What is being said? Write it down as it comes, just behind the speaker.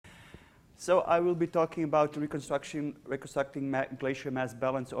So I will be talking about reconstructing glacier mass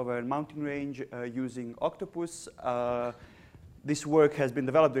balance over a mountain range using Octopus. This work has been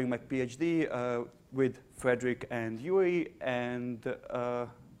developed during my PhD with Frederick and Yuri, and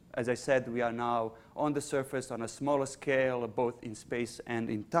as I said, we are now on the surface on a smaller scale, both in space and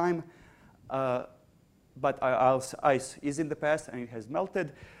in time. But our ice is in the past and it has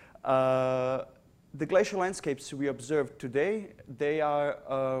melted. The glacial landscapes we observe today, they are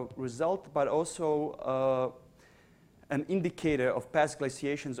a result, but also an indicator of past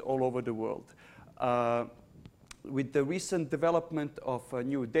glaciations all over the world. With the recent development of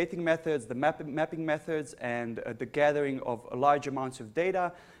new dating methods, the mapping methods, and the gathering of large amounts of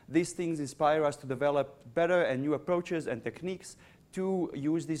data, these things inspire us to develop better and new approaches and techniques to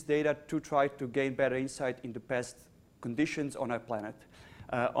use this data to try to gain better insight into past conditions on our planet.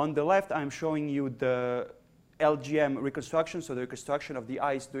 On the left, I'm showing you the LGM reconstruction, so the reconstruction of the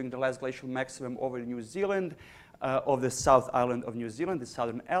ice during the last glacial maximum over New Zealand, of the South Island of New Zealand, the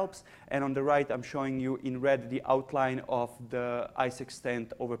Southern Alps. And on the right, I'm showing you in red the outline of the ice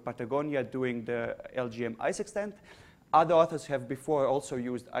extent over Patagonia during the LGM ice extent. Other authors have before also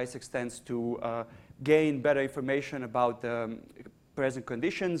used ice extents to gain better information about the present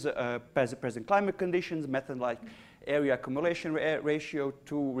conditions, present climate conditions, method like area accumulation ratio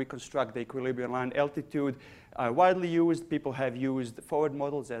to reconstruct the equilibrium line altitude are widely used. People have used forward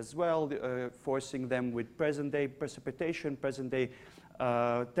models as well, forcing them with present-day precipitation, present-day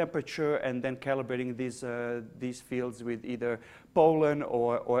temperature, and then calibrating these fields with either pollen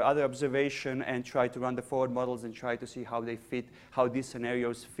or other observation, and try to run the forward models and try to see how they fit, how these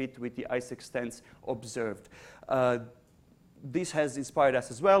scenarios fit with the ice extents observed. This has inspired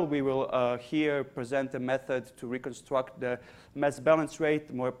us as well. We will here present a method to reconstruct the mass balance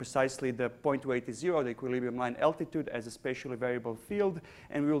rate, more precisely the point where it is zero, the equilibrium line altitude, as a spatially variable field,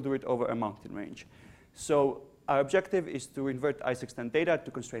 and we will do it over a mountain range. So our objective is to invert ice extent data to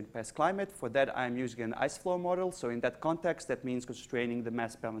constrain past climate. For that, I'm using an ice flow model. So in that context, that means constraining the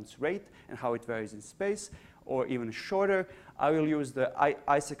mass balance rate and how it varies in space, or even shorter. I will use the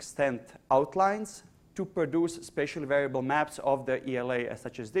ice extent outlines to produce spatially variable maps of the ELA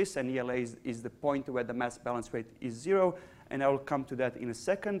such as this, and ELA is the point where the mass balance rate is zero, and I will come to that in a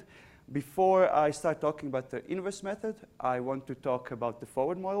second. Before I start talking about the inverse method, I want to talk about the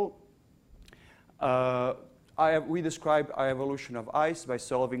forward model. We described our evolution of ice by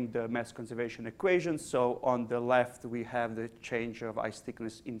solving the mass conservation equation. So on the left, we have the change of ice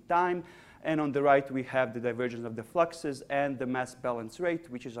thickness in time, and on the right, we have the divergence of the fluxes and the mass balance rate,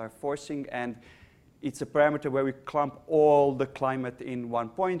 which is our forcing, and it's a parameter where we clump all the climate in one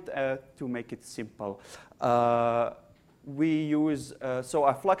point to make it simple. We use, so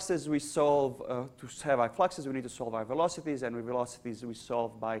our fluxes we solve, to have our fluxes we need to solve our velocities, and with velocities we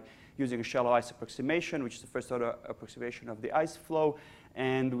solve by using a shallow ice approximation, which is the first order approximation of the ice flow,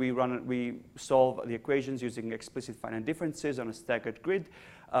 and we solve the equations using explicit finite differences on a staggered grid.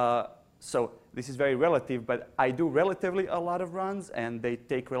 So this is very relative, but I do relatively a lot of runs, and they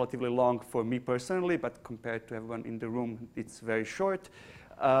take relatively long for me personally, but compared to everyone in the room, it's very short.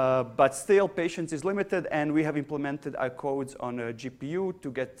 But still, patience is limited, and we have implemented our codes on a GPU to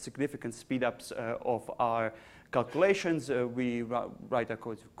get significant speedups of our calculations. We write our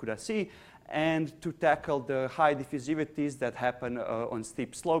codes with CUDA-C, and to tackle the high diffusivities that happen on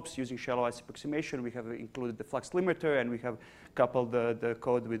steep slopes using shallow ice approximation, we have included the flux limiter, and we have coupled the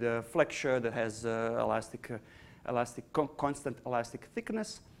code with a flexure that has constant elastic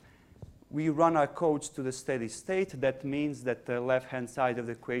thickness. We run our codes to the steady state. That means that the left-hand side of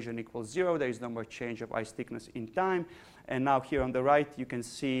the equation equals zero. There is no more change of ice thickness in time. And now here on the right, you can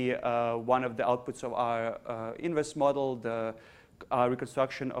see one of the outputs of our inverse model, our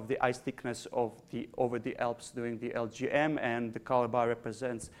reconstruction of the ice thickness over the Alps during the LGM, and the color bar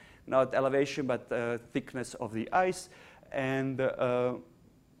represents not elevation, but thickness of the ice. And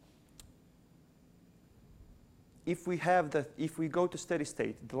if we go to steady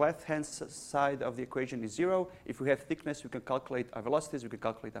state, the left-hand side of the equation is zero. If we have thickness, we can calculate our velocities, we can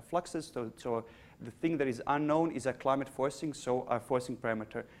calculate our fluxes. So the thing that is unknown is our climate forcing, so our forcing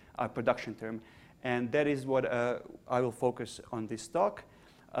parameter, our production term. And that is what I will focus on this talk.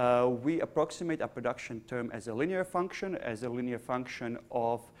 We approximate our production term as a linear function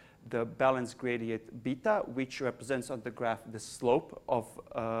of the balance gradient beta, which represents on the graph the slope of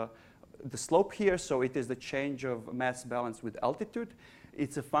the slope here. So it is the change of mass balance with altitude.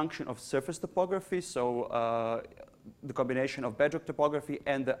 It's a function of surface topography, so the combination of bedrock topography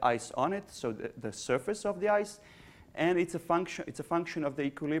and the ice on it, so the surface of the ice. And it's a function of the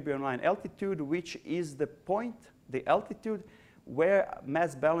equilibrium line altitude, which is the point, the altitude, where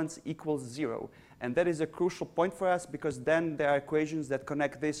mass balance equals 0. And that is a crucial point for us, because then there are equations that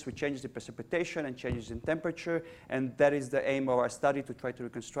connect this with changes in precipitation and changes in temperature. And that is the aim of our study, to try to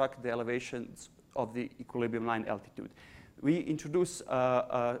reconstruct the elevations of the equilibrium line altitude. We use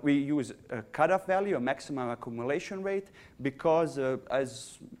a cutoff value, a maximum accumulation rate, because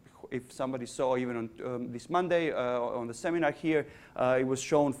as if somebody saw even on this Monday on the seminar here, it was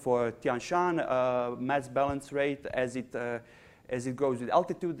shown for Tian Shan mass balance rate as it goes with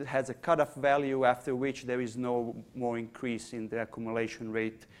altitude. It has a cutoff value after which there is no more increase in the accumulation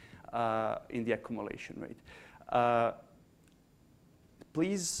rate.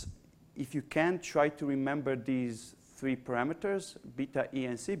 Please, if you can, try to remember these 3 parameters, beta, E,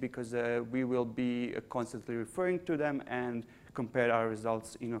 and C, because we will be constantly referring to them and compare our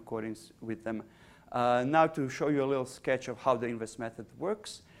results in accordance with them. Now to show you a little sketch of how the inverse method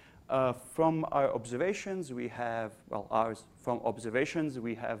works. From our observations, we have, we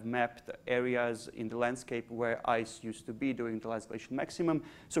have mapped areas in the landscape where ice used to be during the last glacial maximum.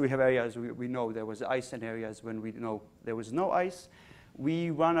 So we have areas we know there was ice, and areas when we know there was no ice. We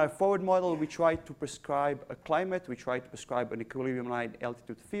run our forward model. We try to prescribe a climate. We try to prescribe an equilibrium line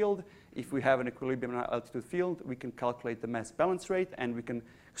altitude field. If we have an equilibrium line altitude field, we can calculate the mass balance rate, and we can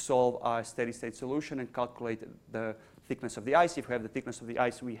solve our steady state solution and calculate the thickness of the ice. If we have the thickness of the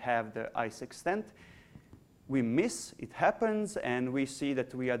ice, we have the ice extent. We miss, it happens, and we see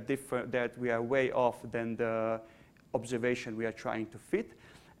that we are different, that we are way off than the observation we are trying to fit.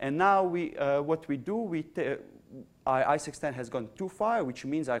 And now what we do, our ice extent has gone too far, which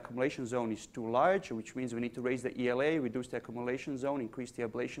means our accumulation zone is too large, which means we need to raise the ELA, reduce the accumulation zone, increase the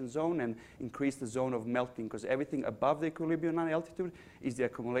ablation zone, and increase the zone of melting, because everything above the equilibrium line altitude is the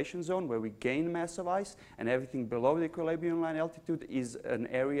accumulation zone where we gain mass of ice, and everything below the equilibrium line altitude is an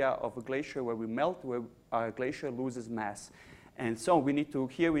area of a glacier where we melt, where our glacier loses mass. And so we need to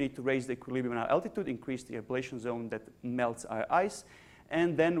raise the equilibrium line altitude, increase the ablation zone that melts our ice,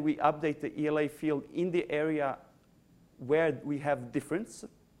 and then we update the ELA field in the area where we have difference.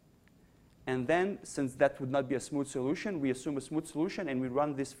 And then, since that would not be a smooth solution, we assume a smooth solution, and we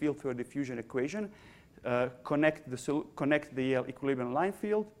run this field through a diffusion equation, connect the equilibrium line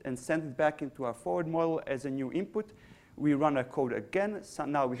field, and send it back into our forward model as a new input. We run our code again. So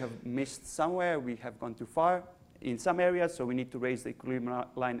now we have missed somewhere. We have gone too far in some areas, so we need to raise the equilibrium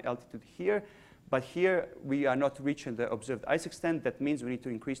line altitude here. But here, we are not reaching the observed ice extent. That means we need to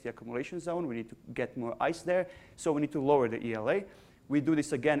increase the accumulation zone. We need to get more ice there. So we need to lower the ELA. We do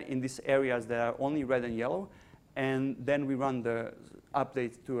this again in these areas that are only red and yellow. And then we run the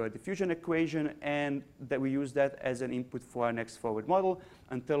update to a diffusion equation, and that we use that as an input for our next forward model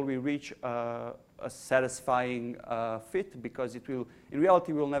until we reach a satisfying fit, because it will, in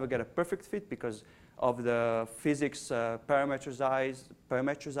reality, we will never get a perfect fit because of the physics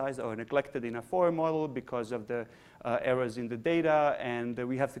parameterized or neglected in a forward model, because of the errors in the data. And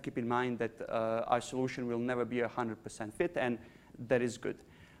we have to keep in mind that our solution will never be 100% fit, and that is good.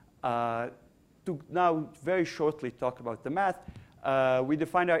 To now very shortly talk about the math, we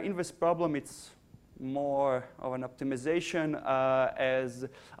defined our inverse problem. It's more of an optimization, as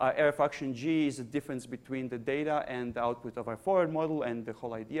our error function G is the difference between the data and the output of our forward model, and the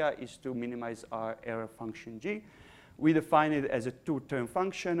whole idea is to minimize our error function G. We define it as a 2-term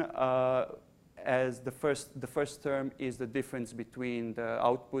function, as the first term is the difference between the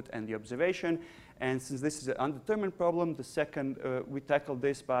output and the observation. And since this is an undetermined problem, the second, we tackle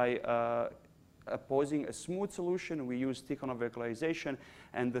this by opposing a smooth solution. We use Tikhonov regularization,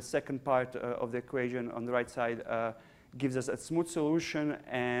 and the second part of the equation on the right side gives us a smooth solution.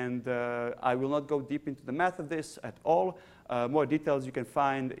 And I will not go deep into the math of this at all. More details you can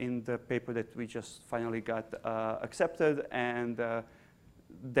find in the paper that we just finally got accepted, and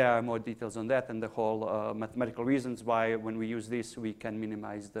there are more details on that and the whole mathematical reasons why when we use this we can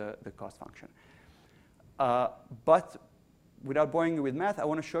minimize the cost function. But without boring you with math, I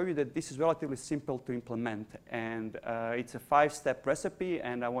want to show you that this is relatively simple to implement. And it's a 5-step recipe,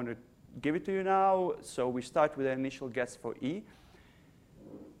 and I want to give it to you now. So we start with an initial guess for E.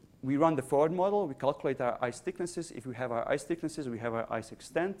 We run the forward model. We calculate our ice thicknesses. If we have our ice thicknesses, we have our ice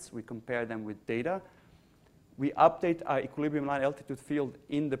extents. We compare them with data. We update our equilibrium line altitude field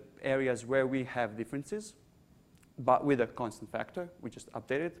in the areas where we have differences, but with a constant factor. We just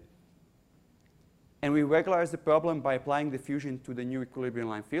update it. And we regularize the problem by applying diffusion to the new equilibrium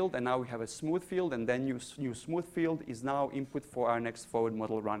line field. And now we have a smooth field, and then new smooth field is now input for our next forward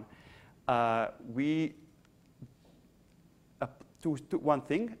model run. One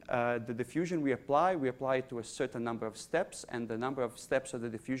thing, the diffusion we apply it to a certain number of steps, and the number of steps of the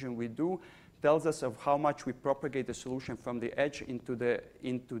diffusion we do tells us of how much we propagate the solution from the edge into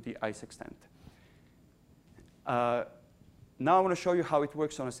the ice extent. Now I want to show you how it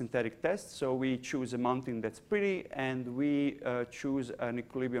works on a synthetic test. So we choose a mountain that's pretty, and we choose an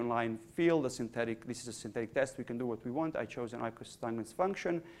equilibrium line field, this is a synthetic test. We can do what we want. I chose an Eichhorst-Steinmetz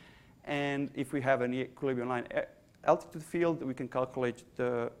function. And if we have an equilibrium line altitude field, we can calculate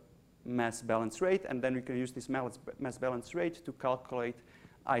the mass balance rate, and then we can use this mass balance rate to calculate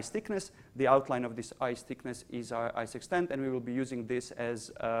ice thickness. The outline of this ice thickness is our ice extent, and we will be using this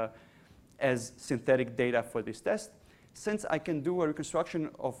as synthetic data for this test. Since I can do a reconstruction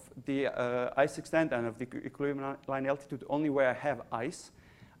of the ice extent and of the equilibrium line altitude only where I have ice,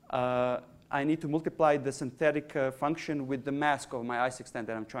 I need to multiply the synthetic function with the mask of my ice extent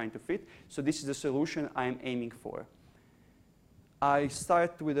that I'm trying to fit. So this is the solution I'm aiming for. I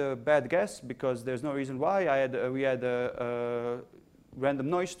start with a bad guess because there's no reason why. We had a random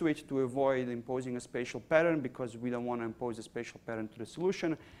noise to it to avoid imposing a spatial pattern because we don't want to impose a spatial pattern to the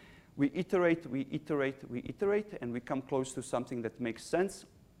solution. We iterate, and we come close to something that makes sense.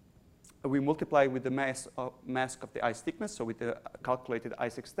 We multiply with the mask of the ice thickness, so with the calculated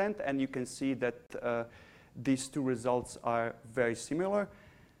ice extent, and you can see that these two results are very similar.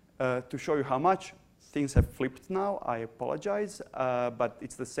 To show you how much, things have flipped now. I apologize, but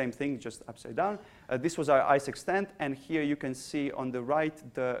it's the same thing, just upside down. This was our ice extent, and here you can see on the right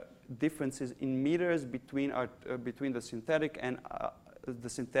the differences in meters between the synthetic and the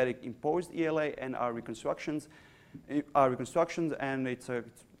synthetic imposed ELA and our reconstructions, and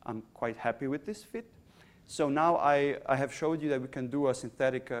I'm quite happy with this fit. So now I have showed you that we can do a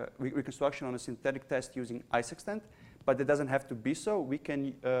synthetic reconstruction on a synthetic test using ice extent, but it doesn't have to be so. We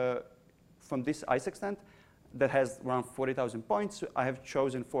can, from this ice extent that has around 40,000 points, I have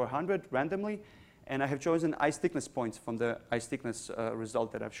chosen 400 randomly, and I have chosen ice thickness points from the ice thickness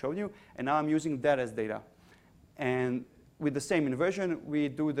result that I've shown you, and now I'm using that as data. And with the same inversion, we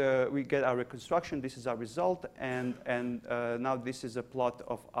get our reconstruction. This is our result, and now this is a plot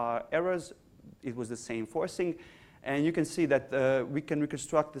of our errors. It was the same forcing, and you can see that we can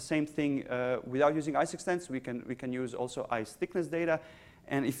reconstruct the same thing without using ice extents. We can use also ice thickness data,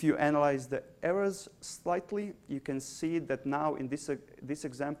 and if you analyze the errors slightly, you can see that now in this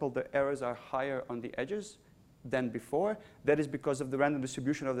example the errors are higher on the edges than before. That is because of the random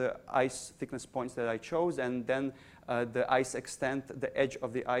distribution of the ice thickness points that I chose, and then the ice extent, the edge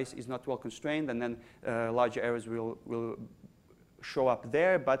of the ice is not well constrained, and then larger errors will show up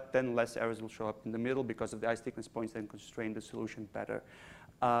there, but then less errors will show up in the middle because of the ice thickness points and constrain the solution better.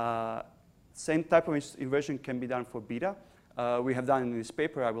 Same type of inversion can be done for beta. We have done it in this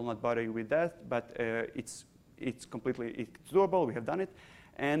paper. I will not bother you with that, but it's doable. We have done it.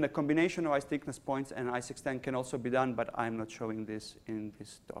 And a combination of ice thickness points and ice extent can also be done, but I'm not showing this in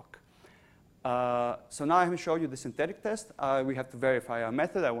this talk. So now I have shown you the synthetic test. We have to verify our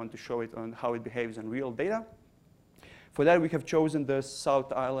method. I want to show it on how it behaves on real data. For that, we have chosen the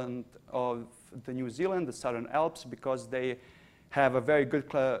South Island of the New Zealand, the Southern Alps, because they have a very good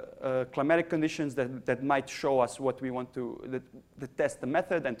climatic conditions that might show us what we want to test the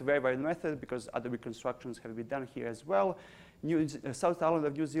method and to verify the method, because other reconstructions have been done here as well. South Island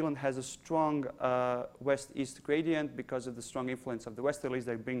of New Zealand has a strong west-east gradient because of the strong influence of the westerlies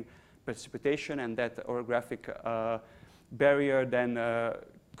that bring precipitation, and that orographic barrier then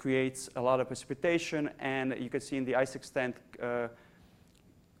creates a lot of precipitation, and you can see in the ice extent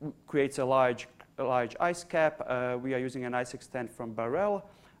creates a large ice cap. We are using an ice extent from Barrel.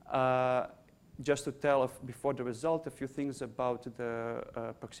 Just to tell before the result a few things about the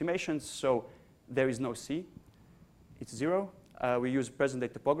approximations. So there is no sea. It's 0. We use present-day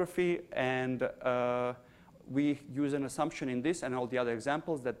topography, and we use an assumption in this and all the other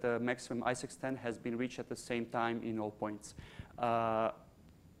examples that the maximum ice extent has been reached at the same time in all points.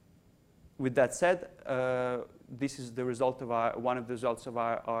 With that said, this is the result of one of the results of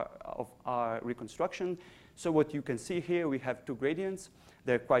our reconstruction. So what you can see here, we have two gradients.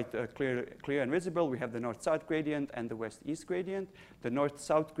 They're quite clear and visible. We have the north-south gradient and the west-east gradient. The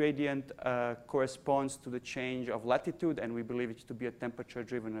north-south gradient corresponds to the change of latitude, and we believe it to be a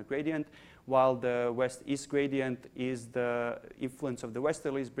temperature-driven gradient, while the west-east gradient is the influence of the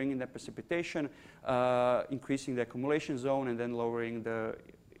westerlies, bringing the precipitation, increasing the accumulation zone, and then lowering the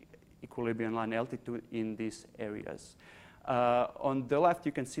equilibrium line altitude in these areas. On the left,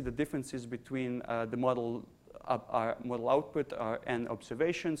 you can see the differences between the model our model output and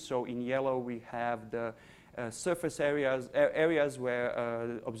observations. So in yellow, we have the surface areas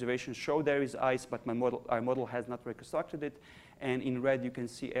where observations show there is ice, but our model has not reconstructed it. And in red, you can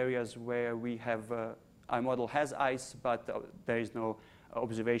see areas where we have our model has ice, but there is no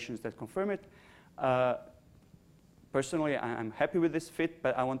observations that confirm it. Personally, I'm happy with this fit,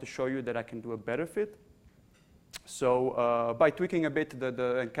 but I want to show you that I can do a better fit. So by tweaking a bit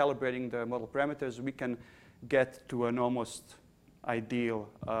and calibrating the model parameters, we can get to an almost ideal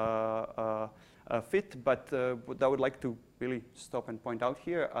fit. But what I would like to really stop and point out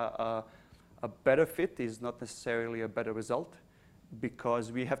here, a better fit is not necessarily a better result,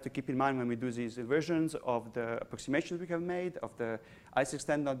 because we have to keep in mind when we do these inversions of the approximations we have made, of the ice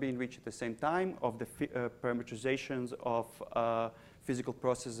extent not being reached at the same time, of the parameterizations of physical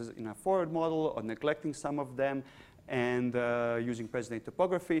processes in a forward model, or neglecting some of them, and using present-day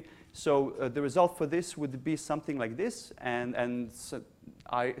topography. So the result for this would be something like this. And so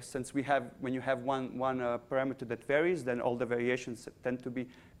since we have, when you have one parameter that varies, then all the variations tend to be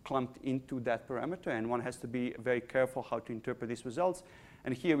clumped into that parameter, and one has to be very careful how to interpret these results.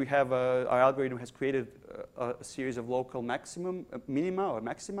 And here we have our algorithm has created a series of local minima or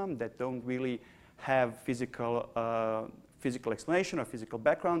maximum that don't really have physical explanation or physical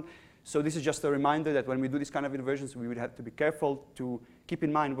background. So this is just a reminder that when we do these kind of inversions, we would have to be careful to keep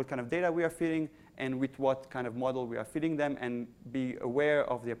in mind what kind of data we are fitting and with what kind of model we are fitting them, and be aware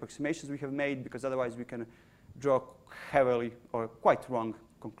of the approximations we have made, because otherwise we can draw heavily or quite wrong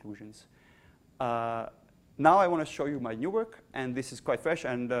conclusions. Now I want to show you my new work, and this is quite fresh,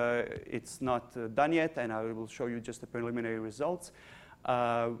 and it's not done yet, and I will show you just the preliminary results.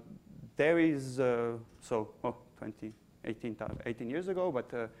 There is, 18 years ago,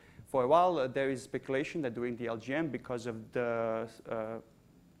 but for a while there is speculation that during the LGM, because of the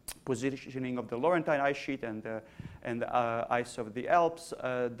positioning of the Laurentine ice sheet and the ice of the Alps,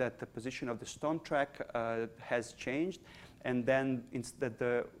 that the position of the storm track has changed. And then instead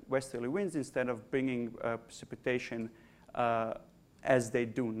the westerly winds, instead of bringing precipitation as they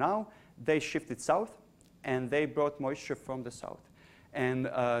do now, they shifted south, and they brought moisture from the south. And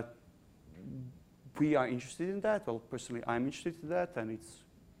we are interested in that. Well, personally, I'm interested in that, and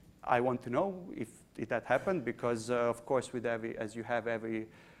I want to know if that happened, because of course, with as you have every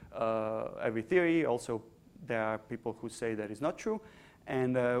theory, also there are people who say that is not true.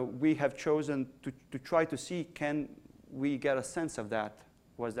 And we have chosen to try to see, can we get a sense of that?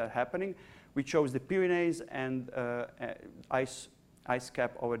 Was that happening? We chose the Pyrenees and ice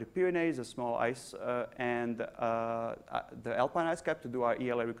cap over the Pyrenees, a small ice, and the Alpine ice cap to do our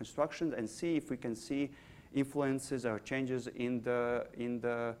ELA reconstructions and see if we can see influences or changes in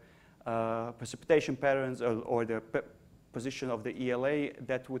the precipitation patterns or the position of the ELA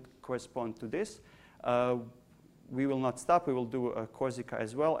that would correspond to this. We will not stop. We will do Corsica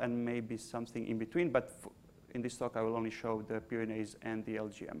as well, and maybe something in between. But in this talk, I will only show the Pyrenees and the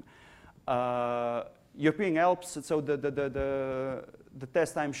LGM. European Alps, so the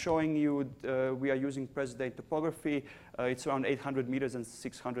test I'm showing you, we are using present-day topography. It's around 800 meters and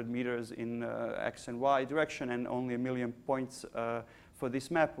 600 meters in X and Y direction, and only 1 million points for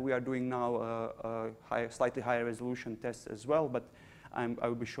this map. We are doing now slightly higher resolution tests as well, but I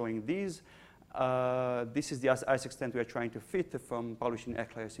will be showing these. This is the ice extent we are trying to fit from published in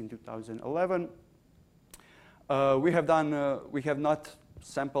Eclairs in 2011. We have not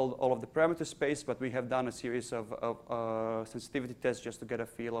sampled all of the parameter space, but we have done a series of sensitivity tests just to get a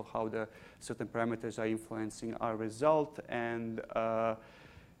feel of how the certain parameters are influencing our result. And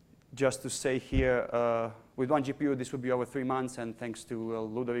just to say here, with one GPU, this would be over 3 months, and thanks to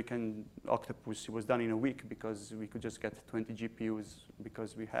Ludovic and Octopus, it was done in a week, because we could just get 20 GPUs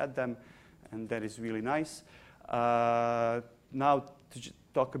because we had them, and that is really nice. Now, to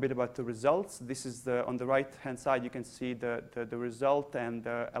talk a bit about the results. This is on the right-hand side, you can see the result and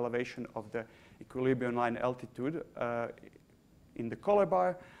the elevation of the equilibrium line altitude in the color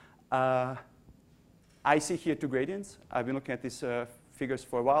bar. I see here 2 gradients. I've been looking at these figures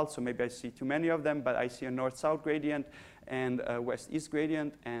for a while, so maybe I see too many of them, but I see a north-south gradient and a west-east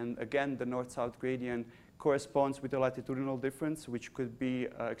gradient. And again, the north-south gradient corresponds with the latitudinal difference, which could be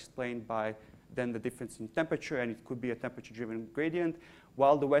explained by then the difference in temperature, and it could be a temperature-driven gradient,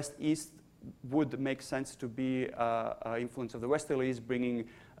 while the west-east would make sense to be influence of the westerlies, bringing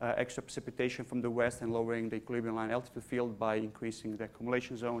extra precipitation from the west and lowering the equilibrium line altitude field by increasing the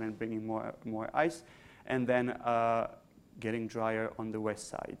accumulation zone and bringing more ice, and then getting drier on the west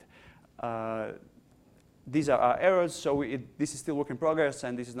side. These are our errors, so this is still work in progress,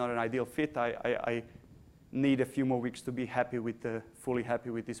 and this is not an ideal fit. I need a few more weeks to be happy with fully happy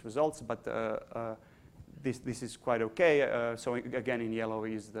with these results, but this is quite okay. So again, in yellow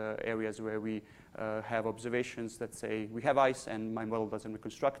is the areas where we have observations that say we have ice and my model doesn't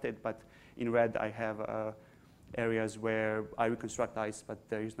reconstruct it, but in red I have areas where I reconstruct ice, but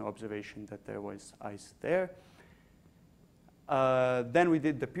there is no observation that there was ice there. Then we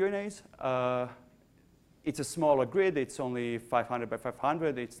did the Pyrenees. It's a smaller grid. It's only 500 by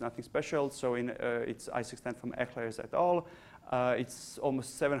 500. It's nothing special. So it's ice extent from Echlers et al. It's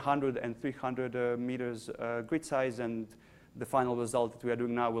almost 700 and 300 meters grid size, and the final result that we are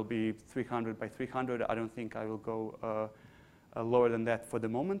doing now will be 300 by 300. I don't think I will go lower than that for the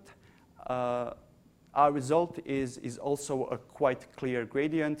moment. Our result is also a quite clear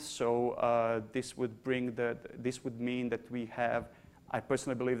gradient. So this would mean that we have. I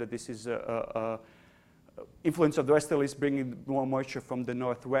personally believe that this is a influence of the westerlies bringing more moisture from the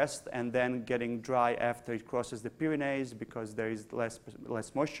northwest and then getting dry after it crosses the Pyrenees because there is less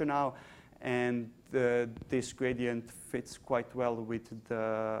moisture now, and this gradient fits quite well with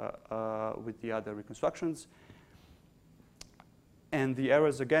the other reconstructions. And the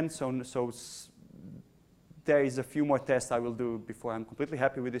errors again. So there is a few more tests I will do before I'm completely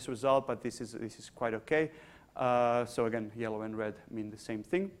happy with this result, but this is quite okay. So again, yellow and red mean the same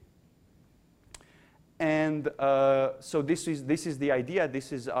thing. And so this is the idea.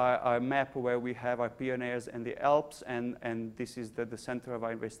 This is our map where we have our Pyrenees and the Alps, and this is the center of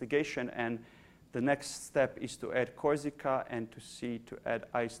our investigation. And the next step is to add Corsica and to add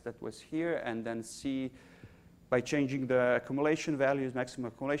ice that was here, and then see by changing the accumulation values, maximum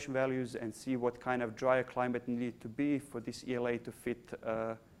accumulation values, and see what kind of drier climate needed to be for this ELA to fit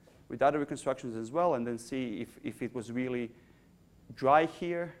with other reconstructions as well, and then see if it was really dry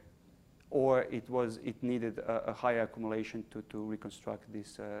here, or it needed a higher accumulation to reconstruct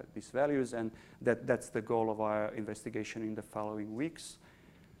these values, and that's the goal of our investigation in the following weeks.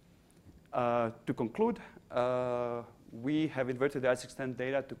 To conclude, we have inverted the ice extent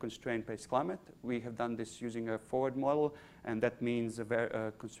data to constrain place climate. We have done this using a forward model, and that means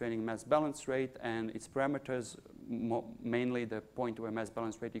constraining mass balance rate and its parameters, mainly the point where mass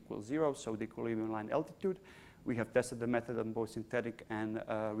balance rate equals 0, so the equilibrium line altitude. We have tested the method on both synthetic and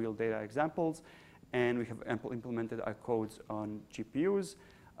real data examples, and we have implemented our codes on GPUs.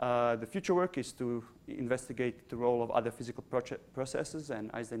 The future work is to investigate the role of other physical processes and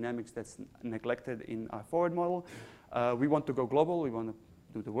ice dynamics that's neglected in our forward model. We want to go global. We want to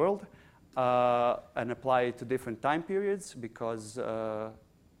do the world and apply it to different time periods, because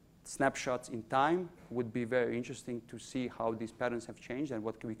snapshots in time would be very interesting to see how these patterns have changed and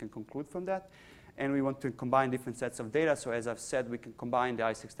what we can conclude from that. And we want to combine different sets of data. So as I've said, we can combine the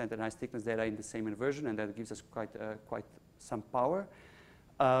ice extent and ice thickness data in the same inversion, and that gives us quite some power.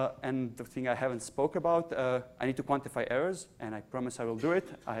 And the thing I haven't spoke about, I need to quantify errors, and I promise I will do it.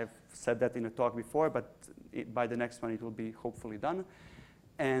 I have said that in a talk before, but by the next one it will be hopefully done.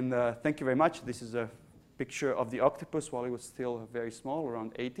 And thank you very much. This is a picture of the Octopus while it was still very small,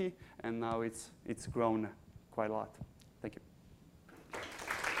 around 80, and now it's grown quite a lot.